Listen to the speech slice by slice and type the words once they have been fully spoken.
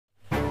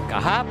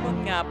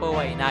Kahapon nga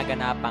po ay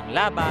naganap ang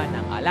laban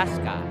ng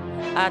Alaska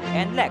at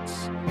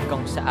NLEX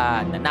kung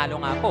saan nanalo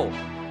nga po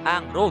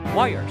ang Road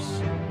Warriors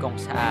kung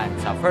saan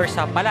sa first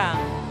half pa lang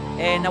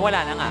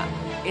nawala na nga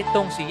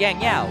itong si Yeng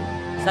Guiao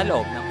sa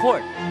loob ng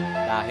court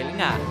dahil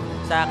nga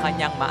sa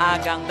kanyang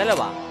maagang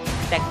dalawang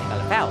technical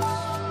fouls.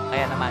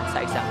 Kaya naman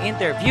sa isang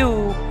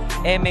interview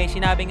may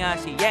sinabi nga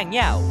si Yeng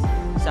Guiao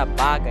sa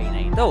bagay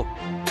na ito.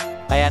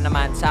 Kaya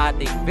naman sa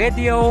ating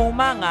video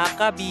mga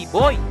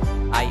Ka-Biboy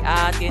ay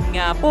atin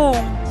nga pong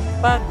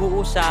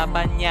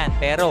pag-uusapan yan.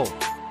 Pero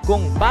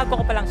kung bago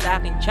ka pa lang sa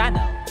aking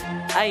channel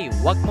ay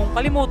huwag mong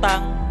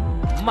kalimutang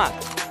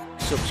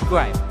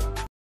mag-subscribe.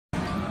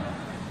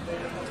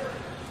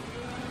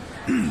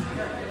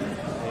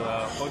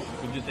 Coach,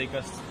 could you take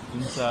us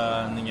dun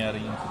sa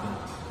nangyari incident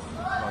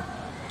about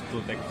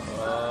Tutek?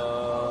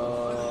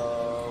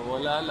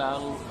 Wala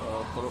lang,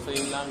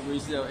 profane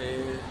language daw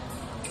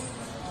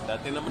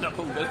dati naman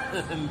akong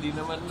hindi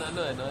naman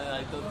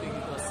I don't think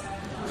it was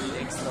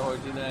really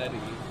extraordinary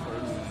for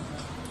me.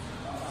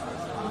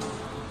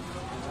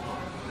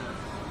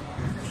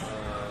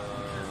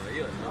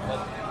 Yun,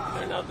 but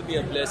turned out to be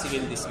a blessing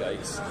in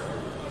disguise.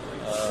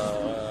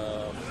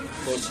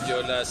 Coach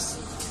Jolas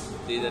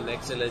did an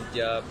excellent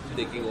job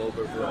taking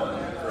over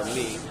from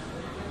me.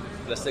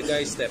 Plus the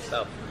guy stepped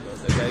up.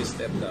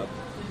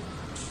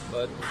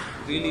 But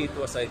really it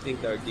was, I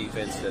think, our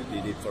defense that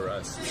did it for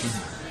us.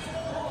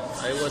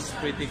 I was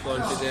pretty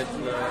confident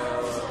na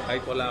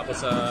kahit wala ako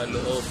sa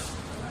loob,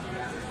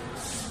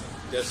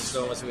 just as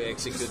long as we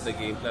execute the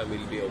game plan,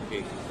 we'll be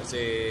okay. Kasi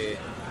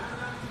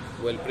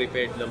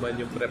well-prepared naman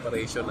yung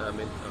preparation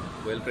namin.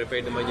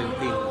 Well-prepared naman yung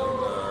team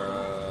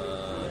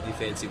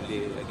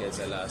defensively against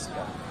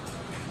Alaska.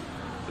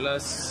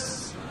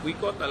 Plus, we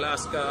caught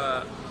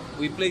Alaska.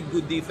 We played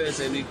good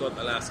defense and we caught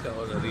Alaska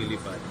on a really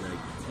bad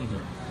night.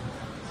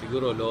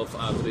 Siguro low of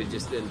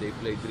averages din. They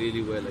played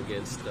really well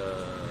against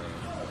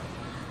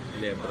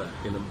Ginebra.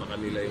 Tinampakan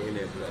nila yung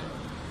Ginebra.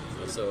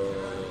 So,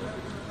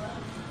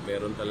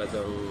 meron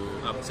talagang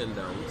ups and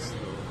downs.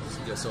 No? It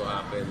just so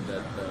happened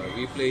that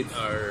we played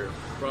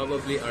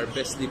probably our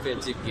best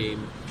defensive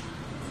game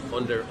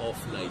on their off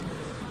night.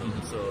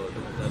 So,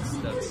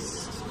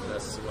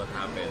 that's what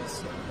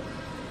happens.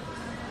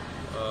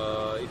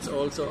 It's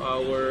also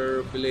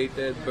our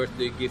belated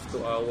birthday gift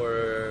to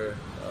our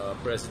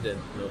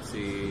president,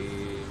 si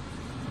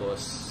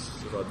Boss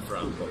Rod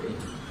Franco.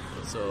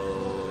 So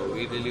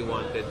we really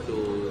wanted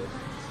to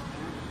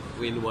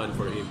win one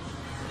for him.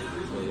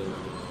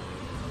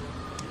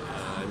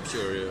 So,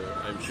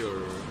 I'm sure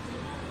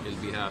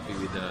he'll be happy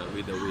with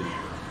the win,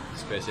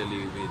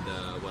 especially with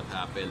what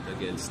happened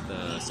against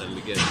San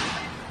Miguel.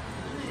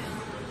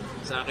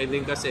 Sa akin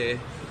din kasi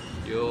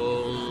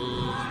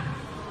yung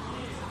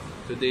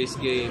today's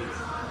game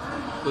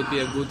could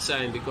be a good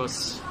sign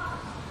because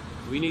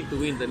we need to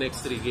win the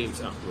next 3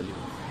 games actually.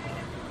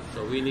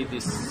 So we need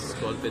this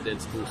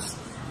confidence boost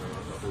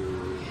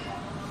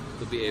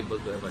to be able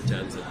to have a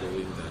chance at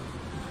doing that.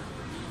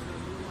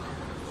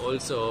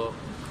 Also,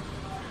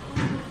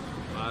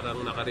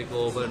 parang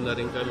naka-recover na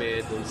rin kami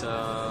dun sa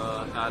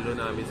talo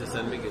namin sa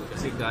San Miguel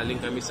kasi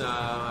galing kami sa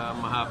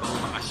mahabang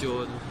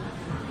bakasyon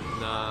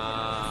na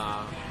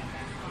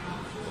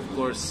of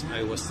course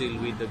I was still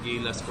with the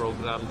Gilas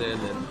program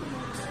then and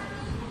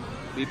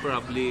we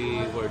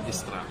probably were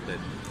distracted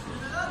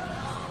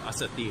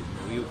as a team.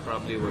 We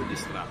probably were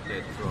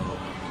distracted from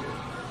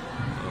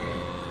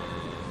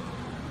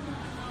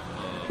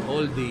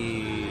all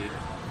the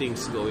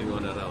things going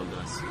on around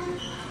us,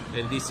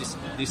 and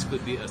this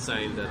could be a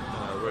sign that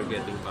we're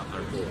getting back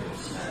our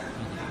focus.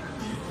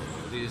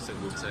 This is a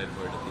good sign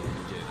for the team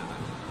in general.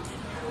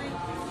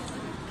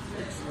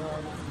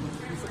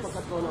 Sa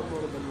pagkataon na po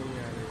ba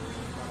nangyari?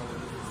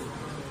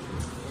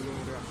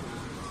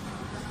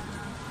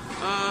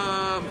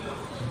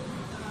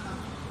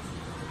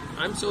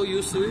 I'm so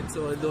used to it,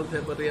 so I don't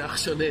have a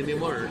reaction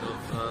anymore. No?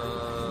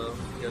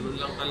 Ganun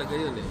lang talaga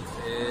yun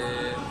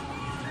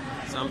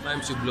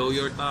sometimes you blow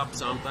your top,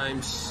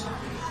 sometimes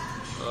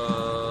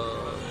I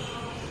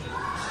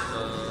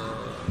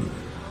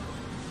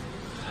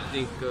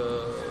think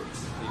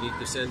we need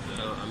to send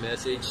a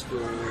message to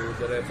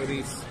the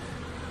referees.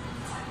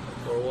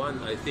 For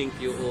one, I think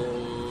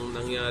yung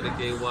nangyari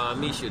kay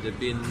Wami should have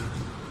been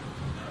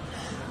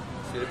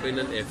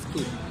an F2.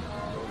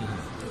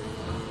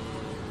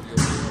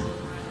 Yung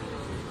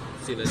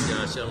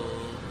sinadya siyang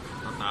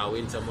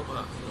tatawin sa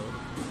mukha. No?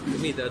 To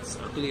me, that's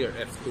a clear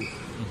F2.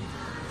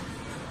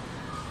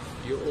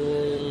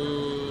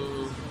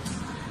 Yung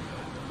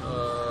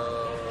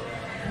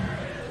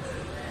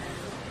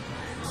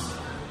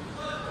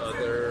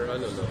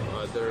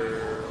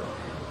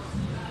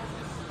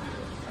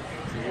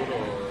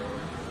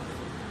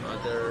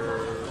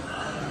other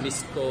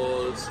missed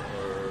calls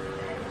or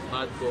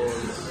bad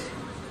calls.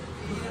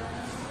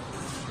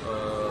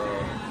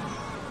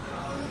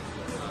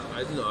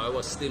 I don't know, I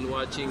was still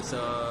watching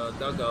sa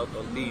dugout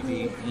on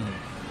TV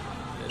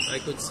and I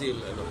could still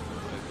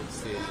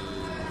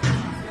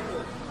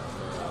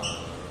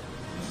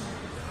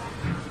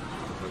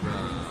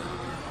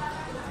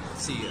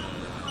see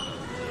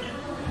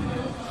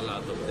a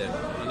lot of them.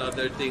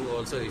 Another thing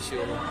also is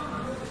yung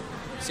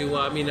si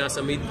Wami nasa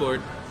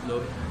midcourt,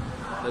 no?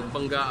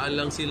 Nagbanggaan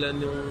lang sila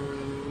yung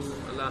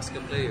Alaska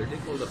player. They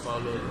called the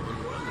foul on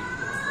Wami.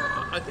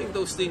 I think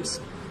those things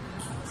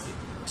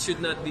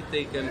should not be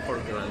taken for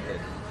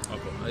granted.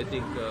 Okay. I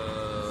think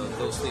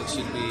those things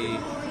should be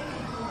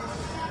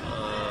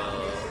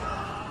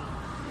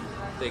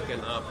taken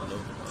up, no?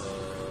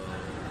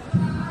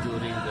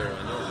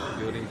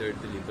 During their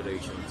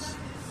deliberations.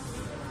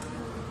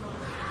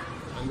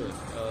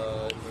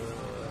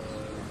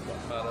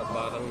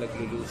 Parang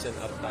naglo-loosen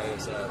up tayo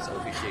sa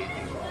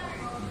officiating.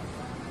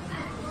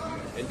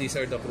 And these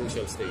are the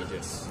crucial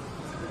stages.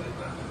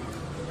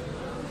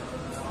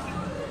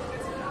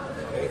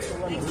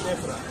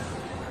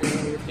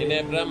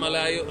 Ginebra,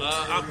 malayo.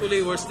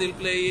 Actually, we're still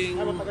playing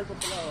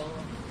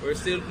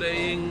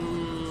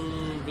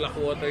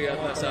Blackwater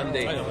yata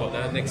Sunday.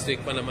 Next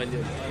week pa naman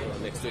yun.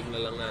 Next week na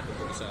lang natin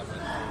pag-usapan.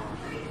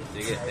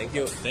 Sige, thank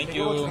you. Thank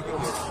you.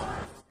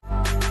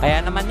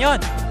 Kaya naman yon,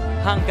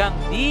 hanggang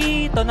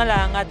dito na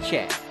lang at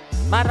share.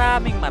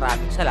 Maraming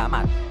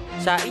salamat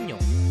sa inyong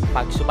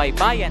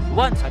pagsubaybayan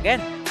once again.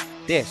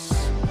 This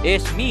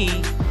is me,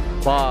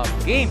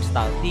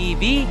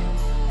 bobgamestyletv,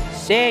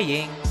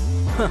 saying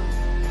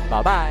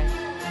bye-bye.